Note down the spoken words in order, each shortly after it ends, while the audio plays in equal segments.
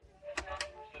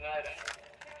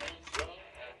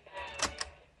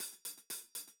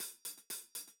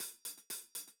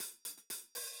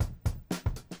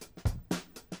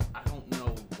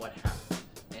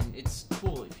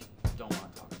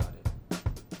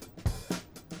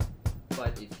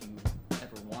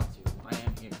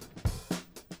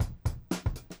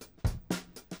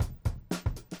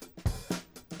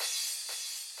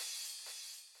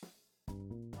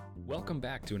Welcome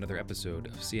back to another episode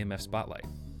of CMF Spotlight.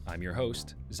 I'm your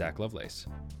host, Zach Lovelace.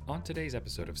 On today's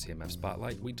episode of CMF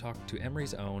Spotlight, we talked to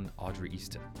Emory's own Audrey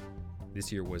Easton.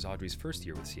 This year was Audrey's first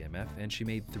year with CMF, and she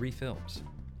made 3 films,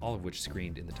 all of which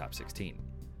screened in the top 16.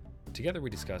 Together we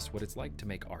discuss what it's like to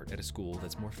make art at a school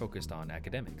that's more focused on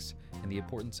academics and the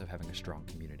importance of having a strong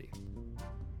community.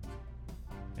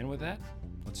 And with that,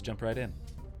 let's jump right in.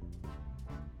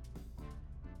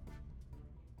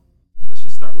 Let's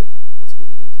just start with, what school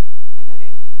do you go to? I go to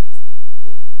Emory University.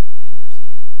 Cool. And you're a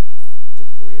senior? Yes. Took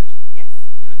you 4 years? Yes.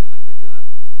 You're not doing like a victory lap?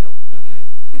 Nope. Okay.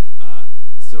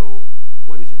 So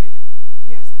what is your major?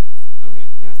 Neuroscience. Okay.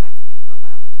 Neuroscience and behavioral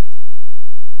biology, technically.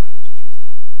 Why did you choose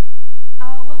that?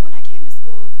 Well, when I came to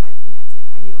school,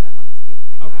 I knew what I wanted to do.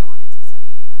 I knew I wanted to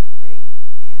study the brain,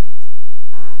 and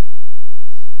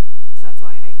so that's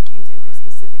why I came to Emory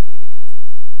specifically because of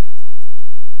neuroscience major.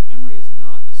 Emory is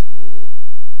not a school,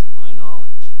 to my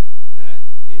knowledge, that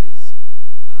is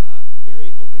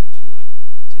very open to like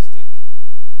artistic.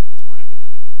 It's more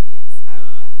academic. Yes, I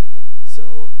would agree with that.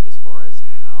 So as far as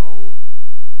how,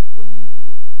 when you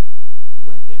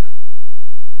went there,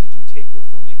 did you take your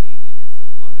filmmaking and your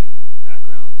film loving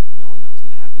background knowing that was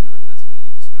going to happen, or did that something that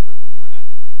you discovered when you were at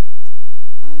Emory?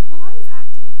 Well, I was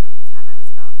acting from the time I was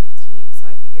about 15, so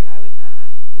I figured I would,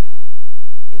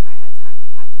 if I had time,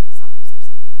 like act in the summers or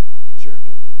something like that in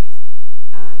movies.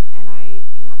 And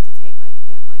you have to take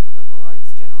they have the liberal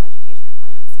arts general education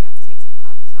requirements, so you have to take certain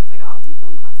classes. So I was like, I'll do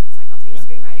film classes. I'll take a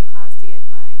screenwriting class to get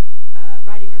my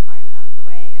writing requirement out of the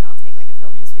way, and I'll take a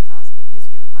film history class for the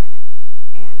history requirement.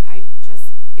 And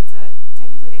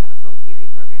technically they have a film theory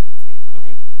program. It's made for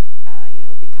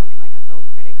becoming a film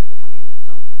critic or becoming a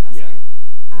film professor.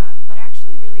 But I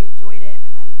actually really enjoyed it,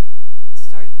 and then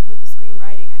with the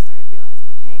screenwriting, I started realizing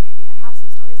hey, maybe I have some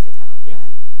stories to tell. And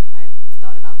then I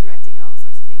thought about directing and all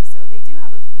sorts of things. So they do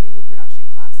have a few production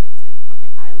classes, and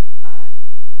I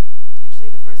actually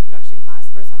the first production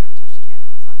class, first time I ever touched a camera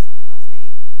was last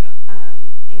May. Yeah.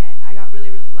 And I got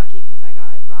really, really lucky because I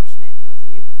got Rob Schmidt, who was a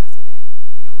new professor there.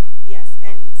 We know Rob. Yes,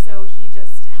 and so he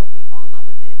just helped me fall in love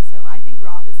with it. So I think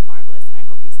Rob is marvelous, and I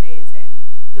hope he stays and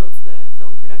builds the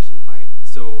film production part.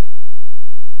 So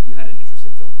you had an interest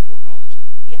in film before college,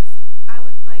 though? Yes.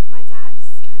 My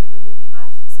dad's kind of a movie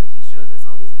buff, so he shows us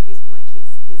all these movies from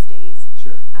his days.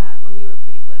 Sure. When we were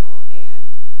pretty little, and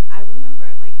I remember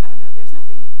I don't know, there's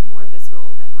nothing more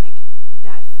visceral than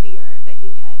that fear that you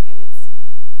get, and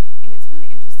it's really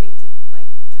interesting to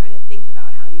try to think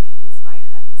about how you can inspire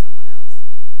that in someone else.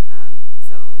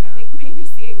 I think maybe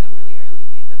seeing them really early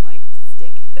made them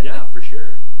stick. Yeah, for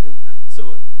sure.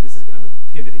 So I'm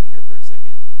pivoting here for a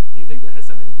second. Do you think that has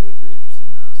something to do with your interest in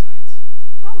neuroscience?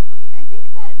 Probably. I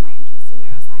think that my interest in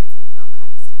neuroscience and film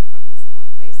kind of stem from the similar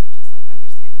place, which is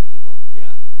understanding people.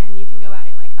 Yeah. And you can go at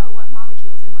it what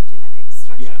molecules and what genetic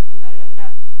structures and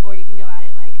da-da-da-da-da. Or you can go at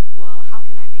it well, how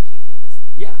can I make you feel this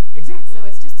thing? Yeah, exactly. So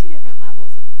it's just 2 different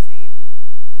levels of the same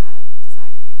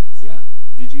desire, I guess. Yeah.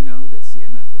 Did you know that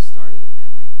CMF was started at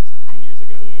Emory 17 years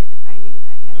ago? I knew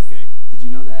that, yes. Okay. Did you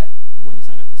know that when you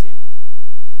signed up for CMF?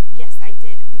 Yes, I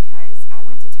did, because I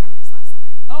went to Terminus last summer.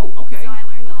 Oh, okay. So I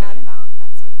learned a lot about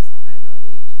that sort of stuff. I had no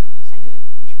idea you went to Terminus. I did.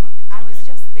 I'm a schmuck. I was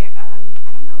just there.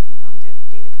 I don't know if you know him,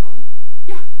 David Cohn.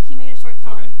 Yeah. He made a short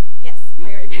film. Tall guy. Yes,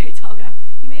 very, very tall guy.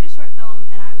 He made a short film,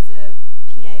 and I was a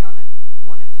PA on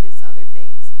one of his other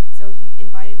things, so he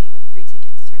invited me with a free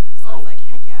ticket to Terminus. So I was like,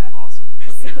 heck yeah. Awesome.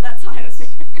 Okay. So that's how I was there.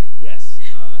 Yes.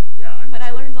 But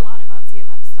I learned a lot about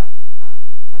CMF stuff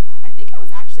from that. I think I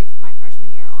was actually my freshman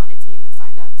year on a team that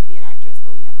signed up to be an actress,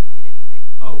 but we never made anything.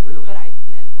 Oh, really? But I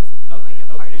wasn't really a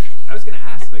part of it. I was going to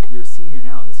ask, you're a senior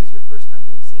now, and this is your first time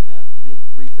doing CMF. You made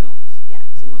 3 films. Yeah.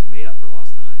 So you almost made up for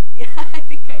lost time. Yeah, I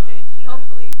think I did. Yeah.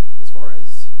 Hopefully. As far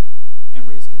as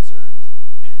Emory's concerned,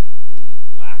 and the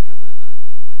lack of a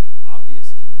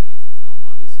obvious community for film,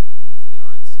 obvious community for the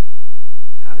arts,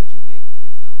 how did you make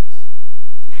 3 films?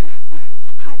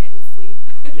 I didn't sleep.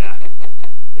 Yeah,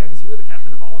 because you were the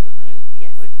captain of all of them, right?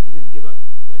 Yes. You didn't give up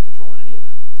control on any of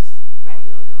them. It was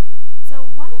Audrey. So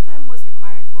one of them was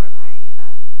required for my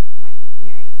my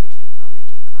narrative fiction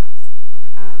filmmaking class. Okay.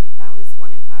 That was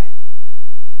 1 in 5,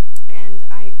 and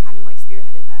I kind of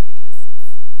spearheaded that because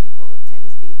people tend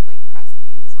to be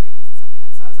procrastinating and disorganized and stuff like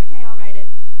that. So I was like, hey, I'll write it.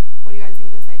 What do you guys think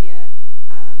of this idea?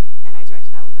 And I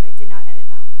directed that one, but I did not edit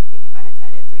that one. I think if I had to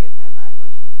edit 3 of them, I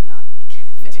would have not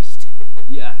finished.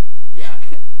 Yeah.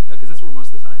 No, because that's where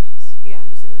most of the time is. Yeah. You're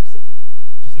just sitting there sifting through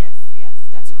footage. So. Yes,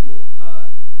 definitely. That's cool.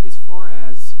 As far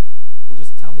as,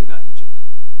 just tell me about each of them.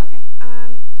 Okay.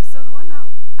 So the one that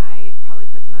I probably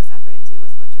put the most effort into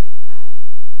was Butchered.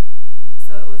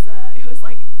 So it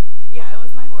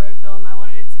was my horror film. I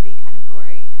wanted it to be kind of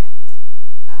gory and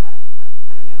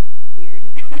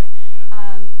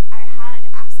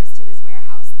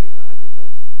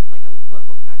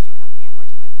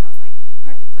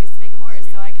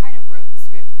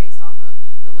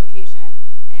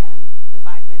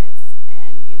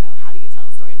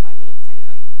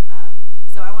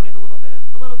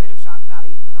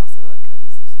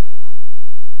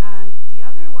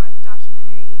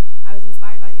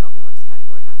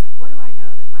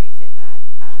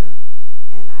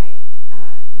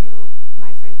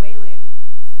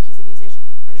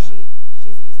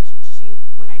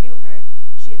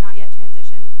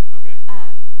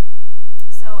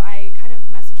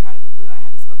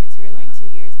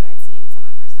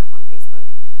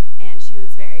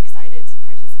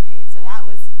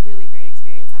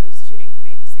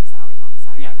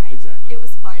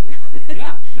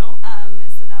Yeah, no.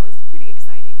 So that was pretty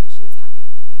exciting, and she was happy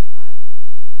with the finished product.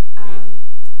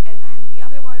 And then the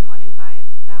other one in 5,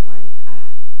 that one,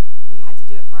 we had to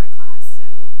do it for our class,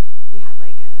 so we had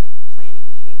like a planning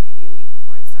meeting maybe a week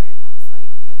before it started, and I was like,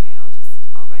 okay,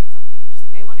 I'll write something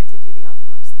interesting. They wanted to do the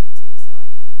Elfenworks thing too, so I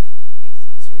kind of based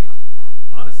my script off of that.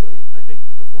 Honestly, I think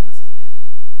the performance is amazing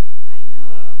in 1 and 5. I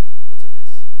know. What's her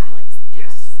face? Alex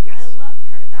Cass. Yes. I love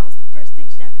her. That was the first thing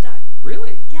she'd ever done.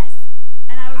 Really? Yes.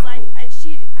 And I was like,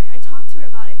 I talked to her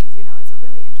about it because, it's a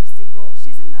really interesting role.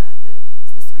 She's in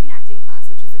the screen acting class,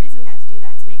 which is the reason we had to do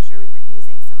that, to make sure we were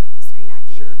using some of the screen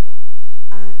acting people.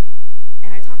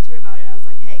 And I talked to her about it. I was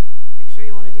like, hey, are you sure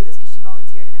you want to do this? Because she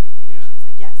volunteered and everything. Yeah. And she was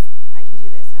like, yes, I can do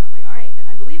this. And I was like, all right. And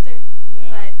I believed her. Yeah.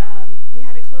 But we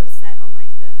had a closed set on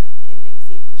like the ending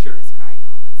scene when she was crying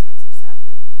and all that sorts of stuff.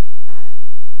 And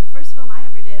the first film I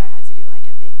ever did, I had to do like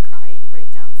a big crying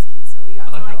breakdown scene. So we got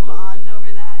to like bond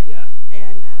over that. Yeah.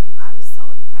 And I was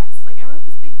so impressed. Like I wrote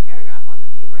this big paragraph on the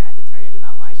paper. I had to turn it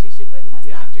about why she should win Best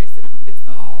Actress and all this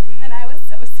stuff. Oh man. And I was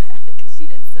so sad because she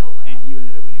did so well. And you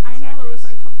ended up winning Best Actress. I know, it was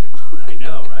uncomfortable. I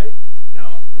know, right? No.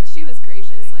 But she was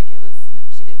gracious. Hey. Like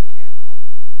she didn't care at all.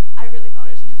 But I really thought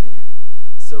it should have been her.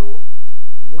 So,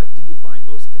 what did you find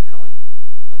most compelling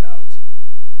about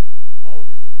all of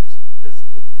your films? Because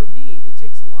for me, it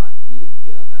takes a lot for me to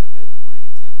get up out of bed in the morning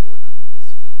and say, I'm going to work on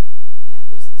this film. Yeah.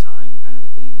 Was time kind of a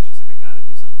thing? It's just like, I got to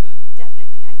do something?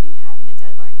 Definitely. I think having a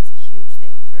deadline is a huge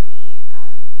thing for me,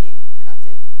 being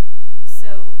productive. Mm-hmm.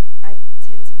 So, I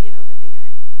tend to be an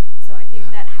overthinker. So, I think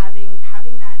that having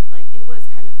that, like, it was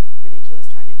kind of ridiculous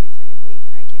trying to do 3 in a week,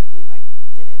 and I can't believe I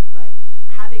did it. But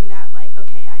having that, like,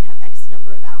 okay, I have X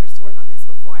number of hours to work on this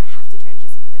before I have to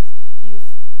transition to this, you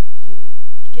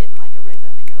get in like a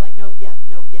rhythm, and you're like, nope, yep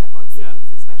on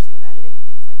scenes, especially with editing and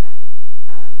things like that. And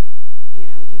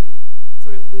you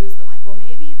sort of lose the like, well,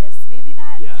 maybe this, maybe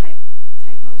that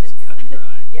type moments. Just cut and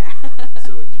dry. Yeah.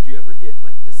 So did you ever get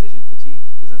like decision fatigue?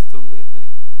 Because that's totally a thing.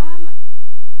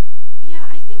 Yeah,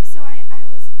 I think so. I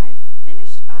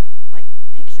finished up like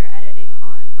picture editing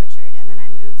on Butchered, and then I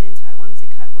moved into, I wanted to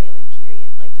cut Waylon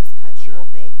period, like just cut the whole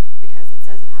thing, because it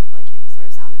doesn't have like any sort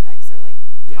of sound effects or like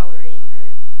coloring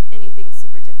or anything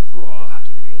super difficult with the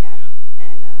documentary. Yeah.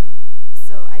 And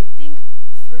so I think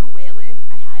through Waylon,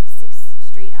 I had 6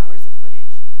 straight hours of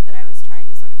footage that I was trying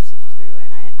to sort of sift through,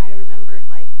 and I remembered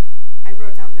like I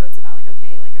wrote down notes about like,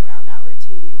 okay, like around hour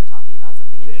 2 we were talking about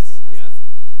something interesting, those sorts of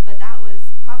things. But that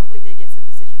was probably did get some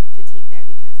decision fatigue there,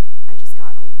 because I just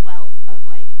got a wealth of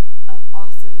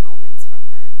awesome moments from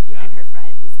her and her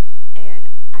friends, and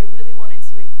I really wanted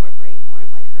to incorporate more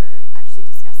of like her actually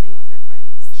discussing with her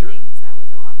friends things that was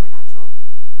a lot more natural.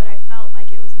 But I felt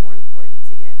like it was more important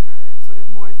to get her sort of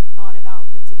more thought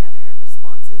about, put together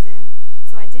responses in.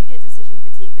 So I did get decision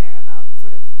fatigue there about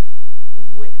sort of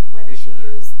whether to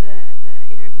use the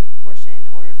interview portion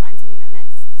or find something that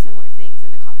meant similar things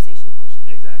in the conversation portion.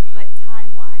 Exactly. But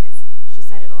time-wise, she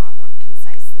said it a lot more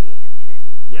concisely in the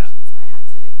interview portion. So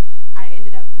I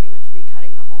ended up pretty much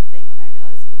recutting the whole thing when I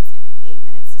realized it was going to be 8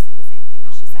 minutes to say the same thing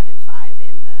that she said in 5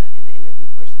 in the interview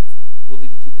portion. So. Well,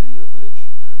 did you keep any of the footage?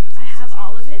 I mean, that's like I have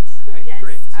all of it. Great, yes.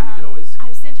 Great. So you could always.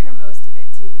 I've sent her most of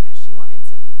it too, because she wanted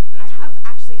to. I have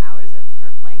actually hours of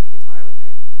her playing the guitar with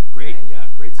her. Great, friend. Yeah,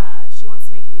 great song. She wants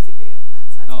to make a music video from that,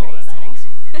 so that's pretty exciting.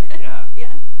 Awesome. Yeah.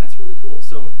 Yeah. That's really cool.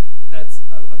 So that's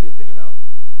a big thing about,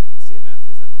 I think, CMF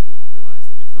is that most people don't realize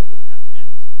that your film doesn't have to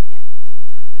end when you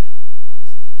turn it in.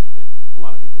 Obviously, if you keep it, a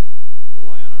lot of people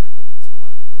rely on our equipment, so a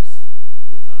lot of it goes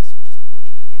with us, which is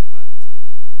unfortunate. Yeah. But it's like,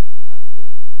 if you have the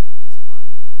peace of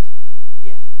mind, you can always grab it.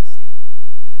 Yeah. Save it for a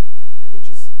later day. Definitely.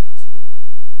 Which is, super important.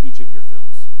 Each of your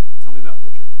films. Tell me about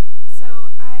Butchered. So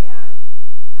I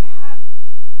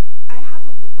have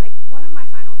one of my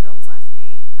final films last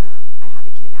May. I had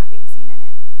a kidnapping scene in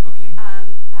it. Okay.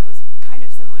 That was kind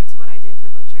of similar to what I did for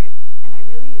Butchered, and I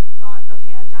really thought,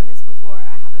 okay, I've done this before.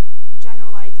 I have a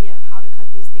general idea of how to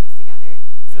cut these things together,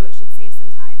 so it should save some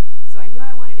time. So I knew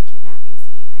I wanted a kidnapping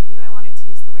scene. I knew I wanted to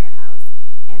use the warehouse,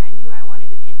 and I knew I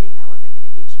wanted an ending that wasn't going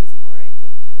to be a cheesy horror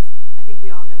ending, because I think we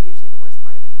all know usually the worst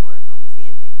part of any horror film is the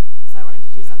ending. So I wanted to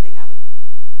do something that would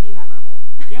be memorable.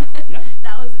 Yeah, yeah.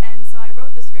 And so I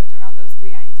wrote the script around those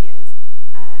 3 ideas.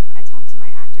 I talked to my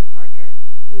actor Parker,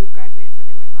 who graduated from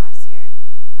Emory last year,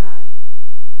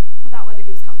 about whether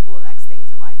he was comfortable with X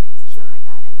things or Y things and stuff like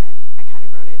that. And then I kind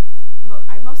of wrote it.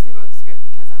 I mostly wrote the script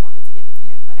because I wanted to give it to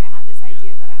him, but I had this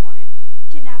idea that I wanted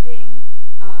kidnapping,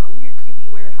 weird, creepy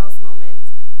warehouse moment,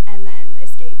 and then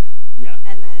escape. Yeah.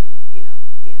 And then,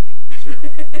 the ending. Sure.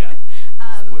 Yeah.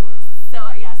 Spoiler alert. So,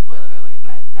 spoiler alert,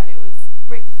 that it was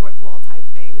break the fourth wall type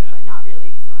thing, but not really,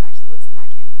 because no one actually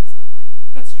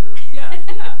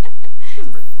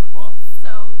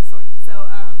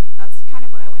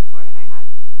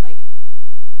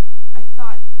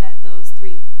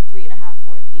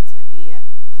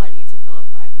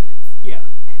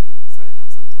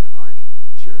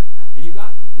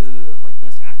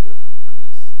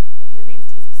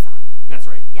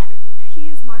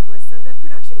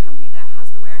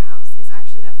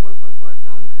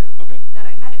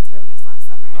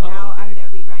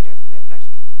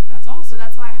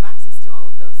that's why I have access to all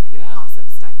of those like awesome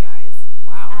stunt guys.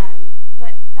 Wow.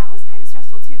 But that was kind of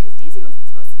stressful too because DZ wasn't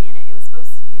supposed to be in it. It was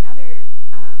supposed to be another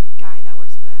guy that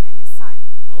works for them and his son.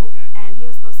 Oh, okay. And he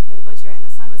was supposed to play the butcher, and the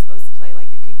son was supposed to play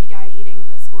like the creepy guy eating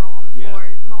the squirrel on the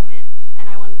floor moment. And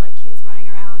I wanted like kids running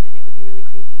around, and it would be really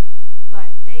creepy.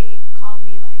 But they called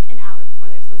me like an hour before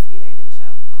they were supposed to be there and didn't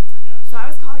show. Oh my gosh. So I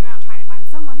was calling around trying to find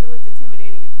someone who looked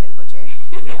intimidating to play the butcher.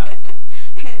 Yeah.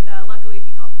 And luckily he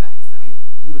called me back. So. Hey,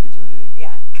 you look intimidating.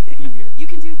 Yeah. Be here. You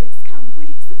can do this. Come,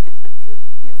 please. Sure,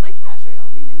 why not? He was like, yeah, sure, I'll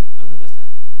be in any movie. I'm the best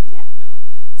actor. Why not? Yeah. No.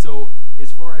 So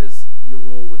as far as your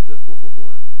role with the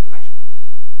 444 production company,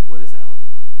 what is that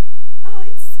looking like? Oh,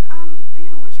 it's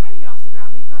we're trying to get off the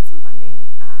ground. We've got some funding.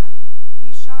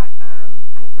 We shot.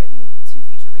 I've written 2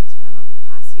 feature lengths for them over the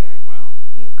past year. Wow.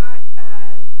 We've got.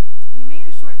 We made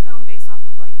a short film based off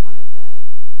of like one of the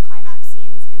climax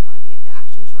scenes in one of the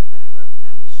action short that I wrote for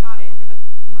them. We shot it a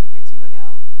month or 2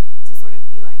 ago to sort of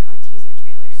be like our teaser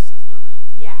trailer. Sizzler reel.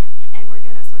 Yeah, and we're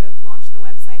gonna sort of launch the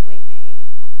website late May,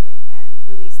 hopefully, and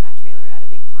release that trailer at a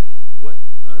big party. What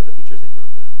are the features that you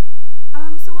wrote for them?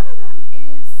 So one of them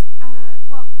is,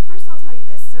 well, first I'll tell you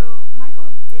this. So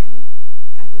Michael Din,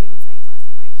 I believe I'm saying his last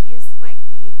name right. He's like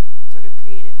the sort of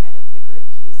creative head of the group.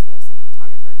 He's the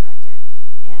cinematographer, director,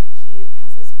 and he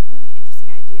has this really interesting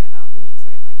idea about bringing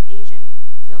sort of like Asian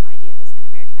film ideas and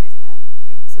Americanizing them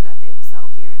so that they will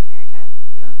sell here in America.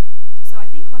 Yeah. So I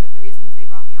think one of the reasons they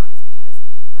brought me on is because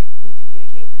like we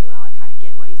communicate pretty well. I kind of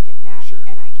get what he's getting at,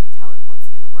 and I can tell him what's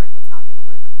gonna work, what's not gonna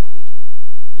work, what we can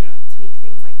tweak,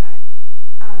 things like that.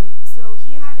 So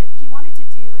he wanted to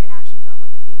do an action film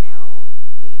with a female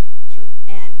lead. Sure.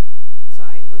 And so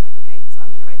I was like, okay, so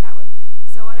I'm gonna write that one.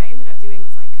 So what I ended up doing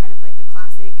was like kind of like the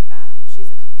classic.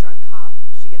 She's a drug cop.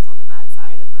 She gets on the bad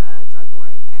side of a drug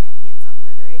lord, and he ends up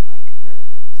murdering like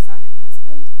her son and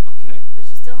husband. Okay. But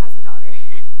she still has a daughter.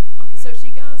 Okay. So she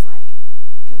goes like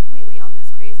completely on this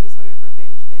crazy sort of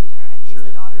revenge bender and leaves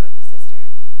the daughter with the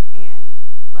sister. And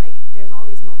like there's all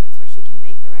these moments where she can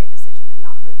make the right decision and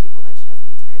not hurt people that she doesn't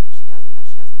need to hurt, that she doesn't.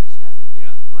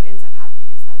 Yeah. And what ends up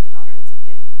happening is that the daughter ends up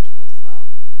getting killed as well.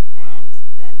 Oh, wow. And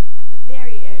then at the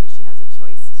very end, she has a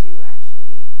choice to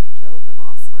actually kill the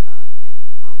boss or not, and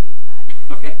I'll leave that.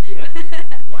 Okay. Yeah.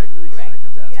 Wide release when it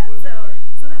comes out. Spoiler alert.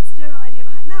 So that's the general idea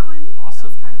behind that one.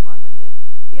 Awesome. That was kind of long-winded.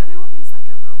 The other one is like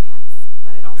a romance,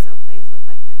 but it also plays with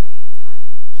like memory and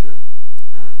time. Sure.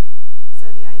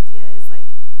 So the idea is like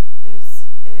there's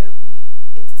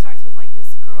it starts with like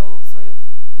this girl sort of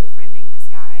befriending this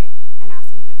guy and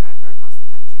asking him to drive her across the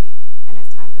country, and as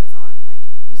time goes on, like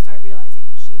you start realizing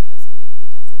that she knows him and he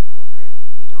doesn't know her,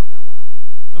 and we don't know why.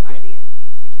 And by the end,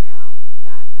 we figure out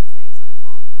that as they sort of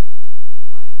fall in love, type thing,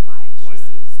 why she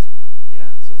seems to know.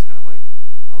 Yeah. So it's kind of like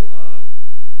a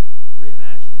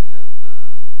reimagining of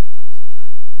Eternal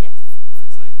Sunshine. Yes. Where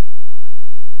it's like I know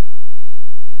you, you don't know me, and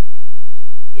then at the end we kind of know each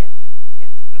other. But not really.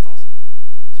 Yep. That's awesome.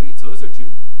 Sweet. So those are 2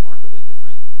 markedly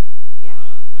different.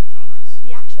 Like genres.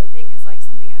 The action thing is like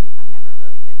something I've never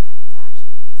really been that into action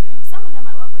movies. Like some of them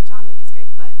I love, like John Wick is great,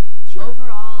 but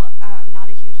overall, not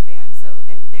a huge fan. So,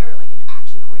 and they're like an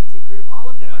action-oriented group. All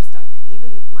of them are stuntmen.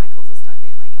 Even Michael's a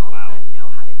stuntman. Like all of them know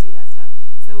how to do that stuff.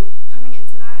 So coming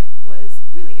into that was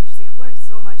really interesting. I've learned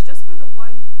so much just for the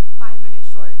 1 5-minute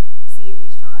short scene we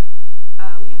shot.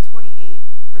 We had 28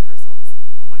 rehearsals.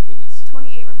 Oh my goodness.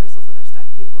 28 rehearsals with our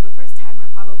stunt people. The first 10 were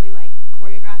probably like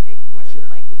choreographing, where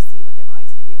like we see what their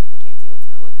bodies can do, what they can't do, what's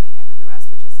gonna look good, and then the rest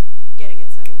were just getting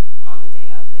it so on the day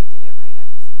of they did it right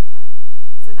every single time.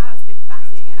 So that has been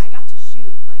fascinating. Awesome. And I got to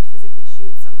shoot, like physically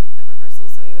shoot some of the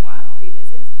rehearsals, so we would have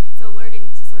pre-vises. So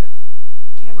learning to sort of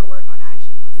camera work on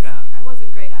action was I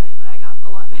wasn't great at it, but I got a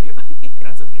lot better by the end.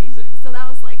 That's amazing. So that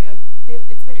was like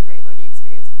it's been a great learning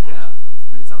experience with action films.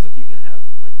 I mean, it sounds like you can have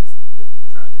like these you can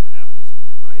try out different avenues. I mean,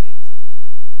 you're writing. It sounds like you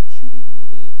were shooting a little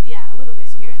bit. Yeah, a little bit.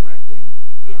 Somewhat directing.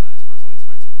 As far as all these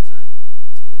fights are concerned,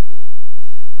 that's really cool.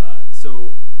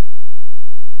 So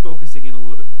focusing in a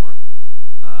little bit more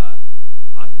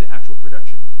on the actual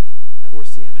production week for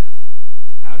CMF,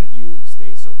 how did you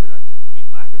stay so productive? I mean,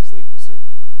 lack of sleep was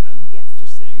certainly one of them. Yes.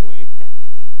 Just staying awake.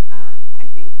 Definitely. I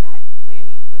think that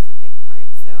planning was a big part.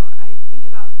 So I think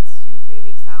about 2-3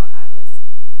 weeks out,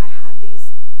 I had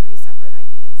these 3 separate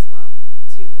ideas. Well,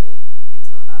 2 really,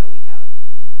 until about a week out.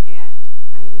 And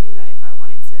I knew that if I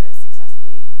wanted to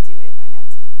successfully do it, I had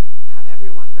to have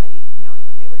everyone ready, knowing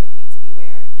when they were going to need to be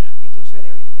where, making sure they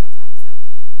were going to be on time. So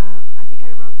I think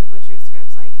I wrote the butchered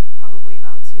script like probably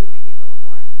about 2, maybe a little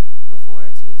more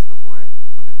before, 2 weeks before.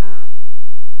 Okay.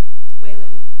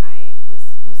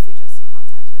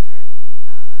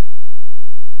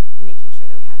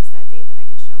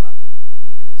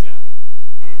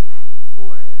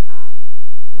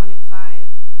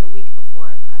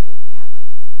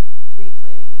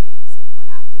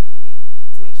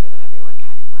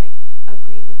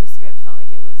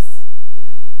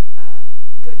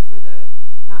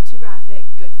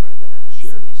 realistic, good for the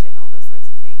submission, all those sorts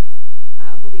of things,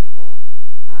 believable.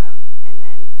 And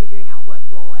then figuring out what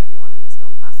role everyone in this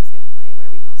film class was going to play, where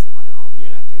we mostly want to all be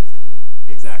directors and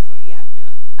exactly. Yeah.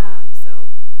 So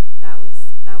that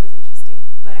was interesting.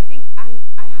 But I think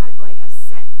I had like a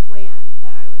set plan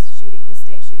that I was shooting this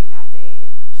day, shooting that day,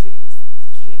 shooting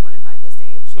 1 in 5 this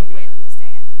day, shooting Waylon this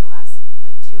day, and then the last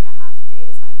like 2.5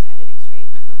 days I was editing straight.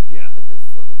 With this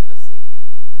little bit of sleep here and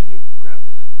there. And you grabbed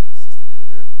an assistant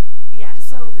editor? Yeah,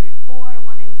 so for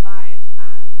 1 in 5,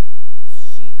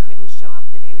 she couldn't show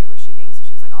up the day we were shooting, so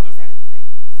she was like, I'll just edit the thing.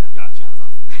 So gotcha. That was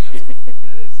awesome. That's cool.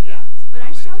 That is, yeah. Like, but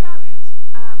I showed up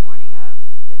morning of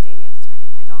the day we had to turn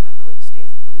in. I don't remember which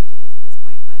days of the week it is at this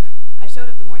point, but I showed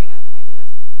up the morning of and I did a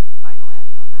final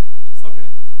edit on that, like just cleaning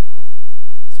up a couple little things.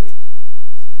 And Sweet. It took me like an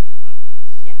hour. So you did your final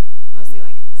pass? Yeah, mostly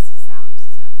like sound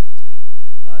stuff. Sweet.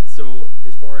 So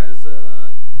as far as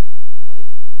like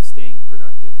staying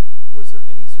productive, was there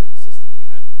any certain system that you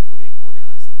had for being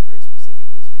organized, like very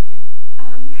specifically speaking?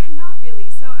 Not really.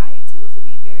 So I tend to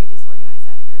be very disorganized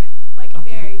editor, like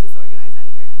very disorganized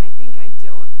editor, and I think I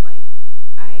don't like.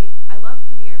 I love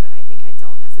Premiere, but I think I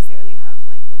don't necessarily have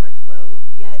like the workflow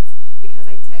yet because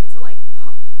I tend to like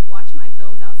watch my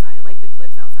films outside of like the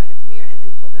clips outside of Premiere and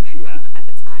then pull them in one at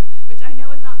a time, which I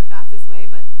know is not the fastest way,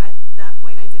 but at that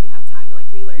point I didn't have time to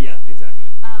like relearn it. Yeah, exactly.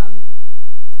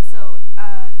 So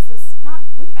not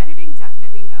with editing,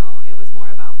 definitely no. It was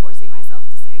more about forcing myself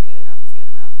to say good enough is good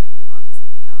enough and move on to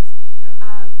something else. Yeah.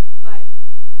 But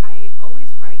I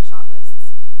always write shot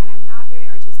lists, and I'm not very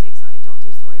artistic, so I don't do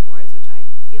storyboards, which I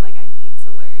feel like I need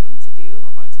to learn to do.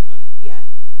 Or find somebody. Yeah.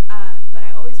 But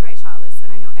I always write shot lists,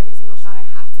 and I know every single shot I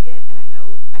have to get, and I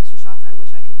know extra shots I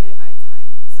wish I could get if I had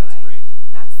time. So that's great.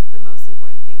 That's the most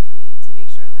important thing for me, to make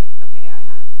sure, like, okay, I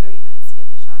have 30 minutes to get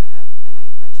this shot, and I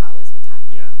write shot lists with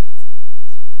timeline elements and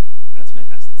stuff like that. That's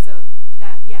fantastic. So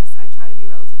that, yes, I try to be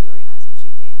relatively organized on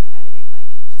shoot day, and then editing, like,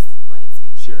 just let it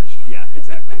speak to me. Yeah,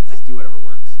 exactly. Just do whatever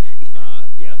works.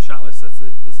 Yeah, shot list, that's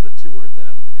the 2 words that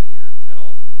I don't think I hear at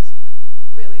all from any CMF people.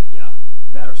 Really? Yeah.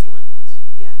 That or storyboards.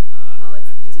 Yeah. Well,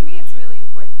 to me it's really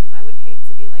important, because I would hate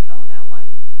to be like, oh, that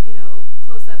one,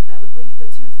 close up that would link the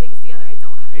 2 things together I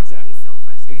don't have. That would be so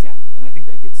frustrating. Exactly. And I think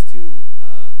that gets to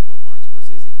what Martin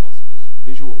Scorsese calls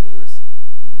visual literacy,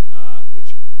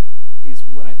 which is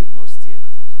what I think most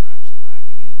CMF films are actually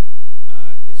lacking in.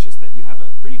 It's just that you have a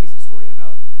pretty decent story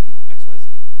about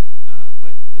XYZ,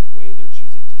 but the way they're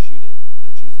choosing to shoot it,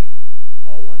 they're choosing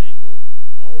all one angle,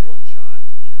 all one shot,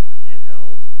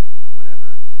 handheld,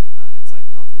 whatever. And it's like,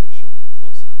 no, if you were to show me a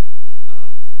close up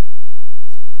of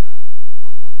this photograph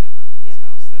or whatever in this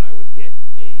house, then I would get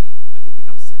it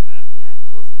becomes cinematic at that point.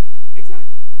 It pulls you in.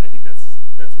 Exactly. I think that's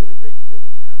really great to hear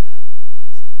that you have that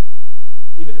mindset.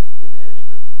 Even if in the editing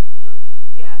room you're like,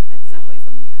 yeah, it's definitely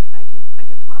something I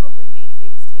could probably make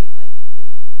things take like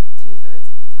 2/3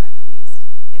 of the time at least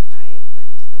if I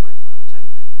learned the workflow, which I'm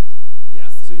planning on doing. Yeah.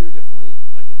 So you're definitely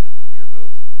like in the Premiere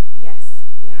boat. Yes.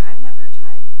 Yeah. I've never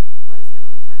tried. What is the other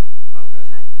one? Final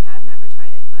Cut. Yeah, I've never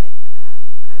tried it, but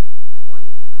I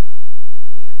won the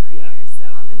Premiere for a year, so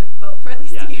I'm in the boat for at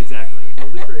least a year. Yeah, exactly. Well,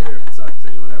 at least for a year. If it sucks,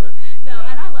 whatever. No,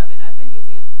 and I love it. I've been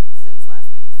using it since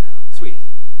last May, so sweet.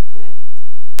 Cool. I think it's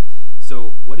really good.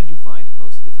 So, what did you find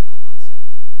most difficult on set?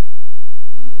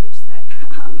 Which set?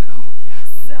 Oh yeah.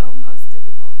 So most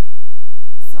difficult.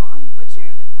 So on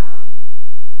Butchered, let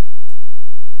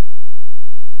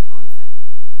me think. On set.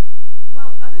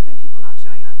 Well, other than people not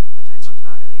showing up, which I talked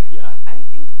about earlier. Yeah. I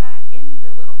think that in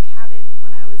the little cabin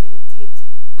when I was in taped.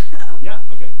 Yeah.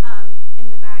 Okay. In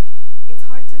the back, it's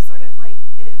hard to sort of like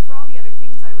for all the other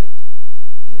things I would,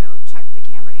 check the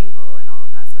camera angle and all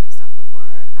of that sort of stuff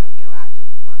before I would go act or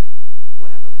before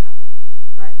whatever would happen.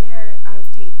 But there I was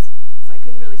taped, so I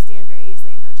couldn't really stand very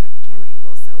easily and go check the camera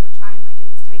angle. So we're trying like in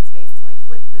this tight space to like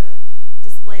flip the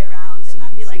display around, so and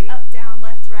I'd be like up, down,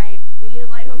 left, right. We need a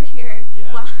light over here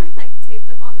while I'm like taped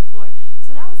up on the floor.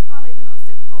 So that was probably the most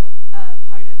difficult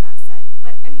part of that set.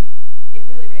 But I mean, it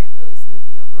really ran really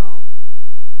smoothly overall.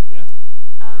 Yeah.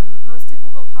 Most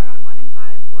difficult part on 1 in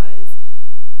 5 was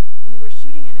we were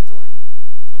shooting in a dorm.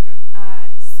 Okay.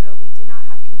 So we did not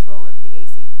have control over the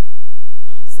AC.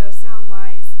 Oh. So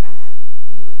sound-wise,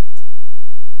 we would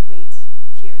wait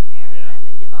here and there, and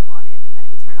then give up on it, and then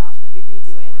it would turn off, and then we'd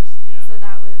redo it. So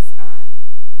that was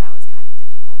kind of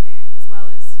difficult there, as well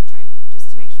as trying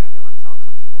just to make sure everyone felt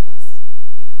comfortable. Was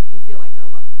you feel like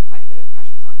quite a bit of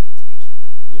pressure's on you to make sure that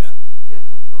everyone's feeling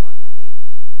comfortable and that they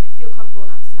feel comfortable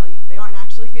enough to tell you if they aren't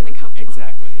actually feeling comfortable.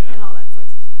 Exactly. Yeah. And all that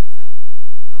sorts of stuff. So.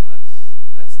 No,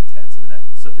 that's intense. I mean, that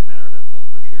subject matter of that film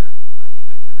for sure. I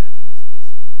can imagine is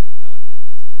being very delicate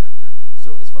as a director.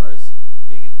 So as far as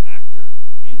being an actor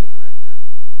and a director,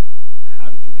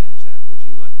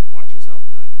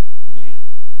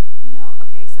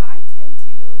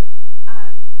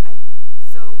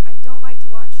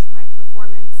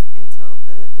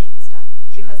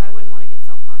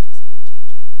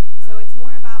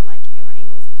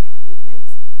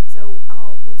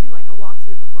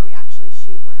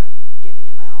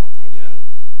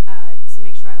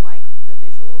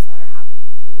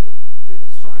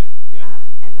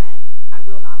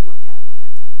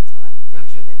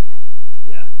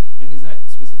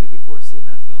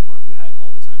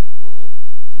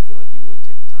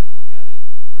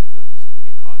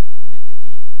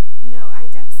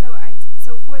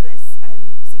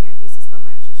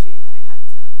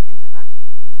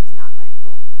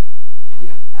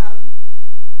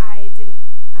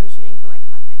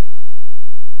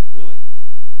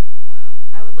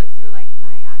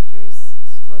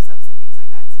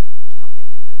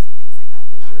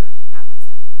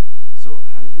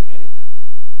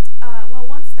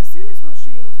 soon as we're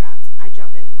shooting was wrapped, I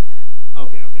jump in and look at everything.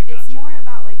 Okay, gotcha. It's more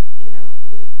about like,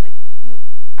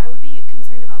 I would be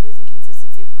concerned about losing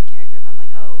consistency with my character if I'm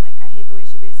like, oh, like I hate the way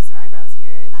she raises her eyebrows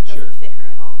here and that doesn't fit her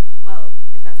at all. Well,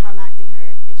 if that's how I'm acting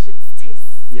her, it should stay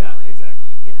similar. Yeah,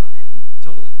 exactly. You know what I mean?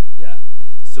 Totally. Yeah.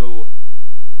 So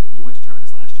you went to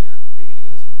Terminus last year. Are you going to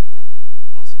go this year? Definitely.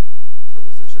 Awesome. Or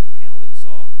was there a certain panel that you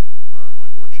saw or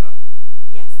like workshop?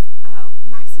 Yes.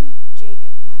 Maxim Jago.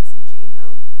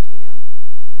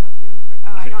 I don't know if you remember.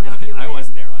 Oh, I don't know if you were I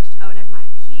wasn't there last year. Oh, never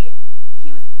mind. He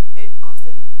was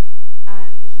awesome.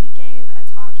 He gave a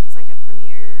talk. He's like a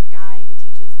premiere guy who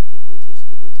teaches the people who teach the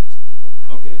people who teach the people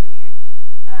how to do premiere.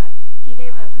 He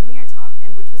gave a premiere talk,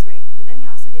 which was great. But then he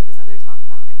also gave this other talk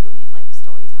about, I believe, like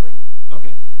storytelling.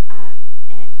 Okay.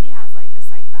 And he has like a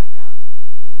psych background.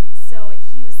 Ooh. So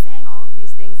he was saying all of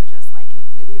these things that just like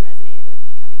completely resonated with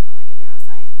me, coming from like a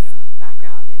neuroscience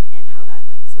background, and how that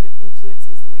like sort of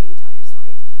influences the way you tell your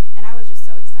stories. And I was just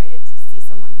so excited to see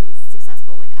someone who was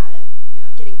successful, like at a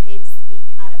getting paid to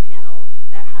speak at a panel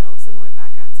that had a similar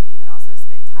background to me, that also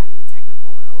spent time in the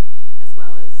technical world as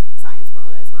well as science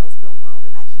world as well as film world,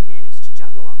 and that he managed to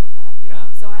juggle all of that.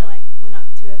 Yeah. So I like went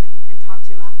up to him and talked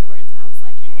to him afterwards, and I was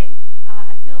like, hey,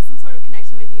 I feel some sort of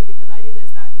connection with you because I do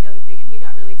this, that, and the other thing, and he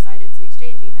got really excited, so we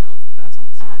exchanged emails. That's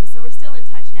awesome. So we're still in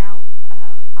touch now.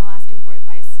 I'll ask him for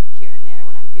advice here and there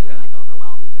when I'm feeling like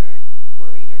overwhelmed or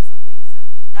worried or something. So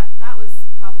that was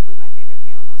probably my favorite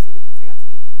panel, mostly because I got to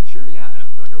meet him. Sure, yeah,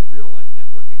 like a real life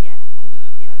networking moment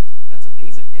out of that. That's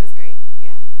amazing. It was great.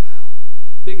 Yeah. Wow.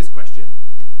 Biggest question: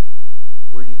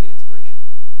 where do you get inspiration?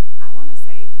 I want to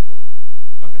say people.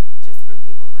 Okay. Just from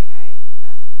people. Like I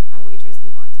waitress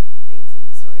and bartend and things, and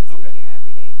the stories you hear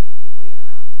every day from the people you're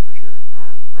around. For sure.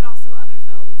 But also other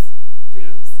films,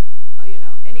 dreams. You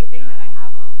know, anything that I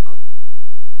have, I'll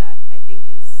that I think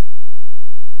has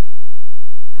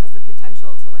the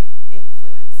potential to like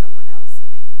influence someone else or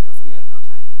make them feel something. I'll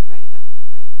try to write it down,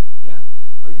 remember it. Yeah.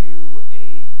 Are you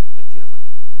do you have like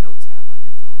notes app on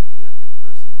your phone? Are you that type of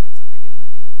person where it's like I get an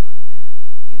idea, throw it in there?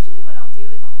 Usually what I'll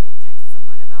do is I'll text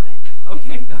someone about it.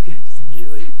 Okay, just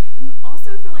immediately.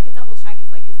 Also for like a double check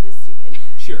is like, is this stupid?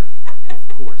 Sure, of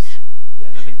course.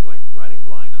 Yeah, nothing like riding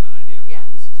blind on an idea.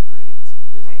 Like, this is great, and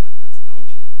somebody hears it like, that's dog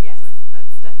shit. Yes, like,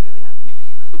 that's definitely happened.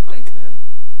 Thanks, man.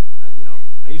 I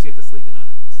usually have to sleep on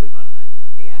an idea.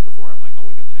 Yeah. Before I'm like, I'll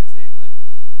wake up the next day and be like,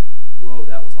 whoa,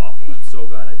 that was awful. I'm so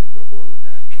glad I didn't go forward with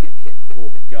that. Like,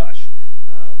 oh gosh.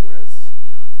 Whereas,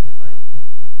 if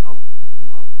I'll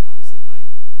obviously my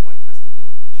wife has to deal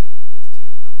with my shitty ideas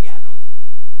too. Oh, yeah. It's like, I'll just be like,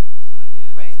 what's an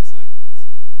idea? Right. She's just like,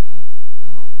 what?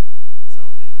 No.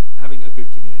 So anyway, having a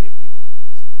good community of people, I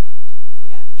think, is important for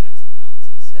like the checks and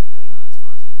balances. Definitely. As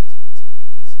far as ideas are concerned,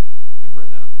 because I've read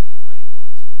that on plenty of writing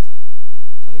blogs where it's like,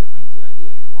 tell your friends your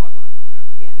idea, your log line or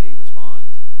whatever. And if they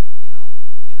respond, in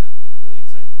a really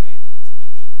excited way, then it's something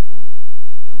you should go forward with. If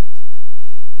they don't,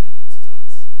 then it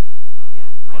sucks.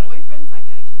 My boyfriend's like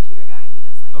a computer guy. He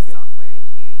does like software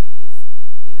engineering, and he's,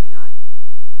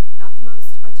 not the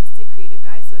most artistic, creative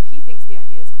guy. So if he thinks the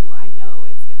idea is cool, I know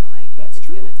it's gonna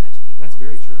gonna touch people. That's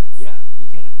very true. Yeah, you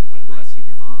can't go asking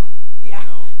your mom. Yeah,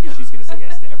 she's gonna say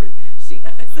yes to everything. She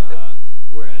does.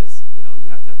 Whereas you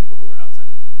have to have people who are outside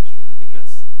of the film industry, and I think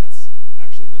that's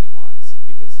actually really wise,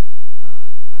 because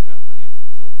I've got plenty of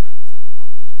film friends that would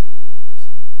probably just drool over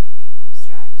some like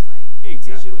abstract, like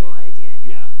visual idea.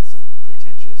 Yeah, some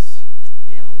pretentious,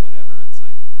 whatever. It's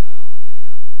like, oh, okay, I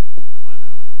gotta climb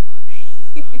out of my own butt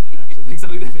and actually make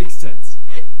something that makes sense.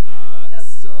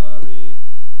 Sorry.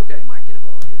 Okay.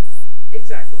 Marketable is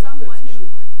somewhat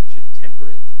important. You should temper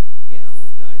it,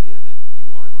 with the idea that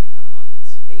you are going to have an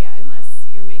audience. Yeah, unless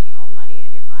you're making all the money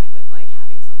and you're fine with like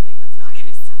having something that's not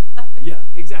going to sell. Yeah,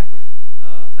 exactly.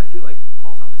 I feel like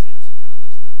Paul Thomas Anderson kind of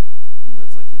lives in that world where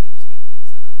it's like he can just make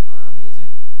things that are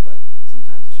amazing, but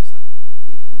sometimes it's just like, what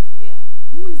were you going for? Yeah.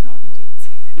 Who are you talking to?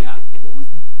 Yeah. What was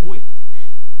the point?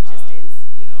 Just is.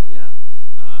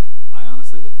 I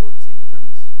honestly look forward to seeing you at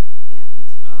Terminus. Yeah, me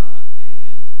too.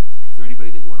 And is there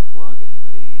anybody that you want to plug?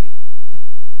 Anybody that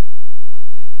you want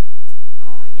to thank?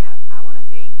 Yeah, I want to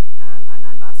thank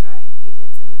Adnan Basrai. He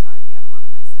did cinematography on a lot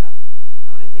of my stuff.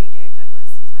 I want to thank Eric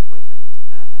Douglas. He's my boyfriend.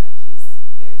 He's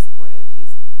very supportive.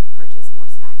 He's purchased more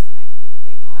snacks than I can even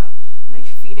think about, like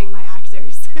feeding my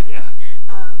actors. Yeah.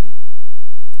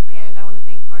 And I want to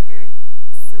thank Parker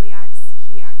Ciliax.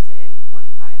 He acted in 1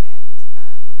 and 5 and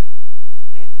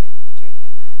in Butchered,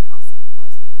 and then also, of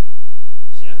course, Waylon.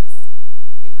 She was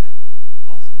incredible.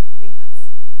 Awesome. So I think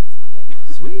that's about it.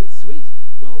 Sweet.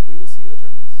 Well, we will see you at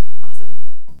Terminus. Awesome.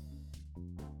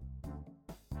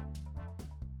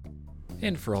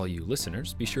 And for all you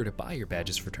listeners, be sure to buy your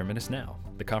badges for Terminus now.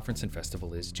 The conference and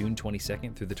festival is June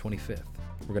 22nd through the 25th.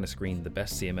 We're going to screen the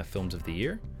best CMF films of the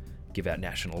year, give out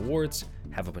national awards,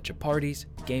 have a bunch of parties,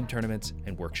 game tournaments,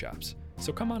 and workshops.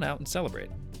 So come on out and celebrate.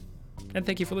 And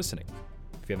thank you for listening.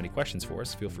 If you have any questions for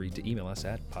us, feel free to email us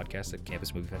at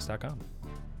podcast@campusmoviefest.com.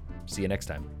 See you next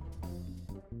time.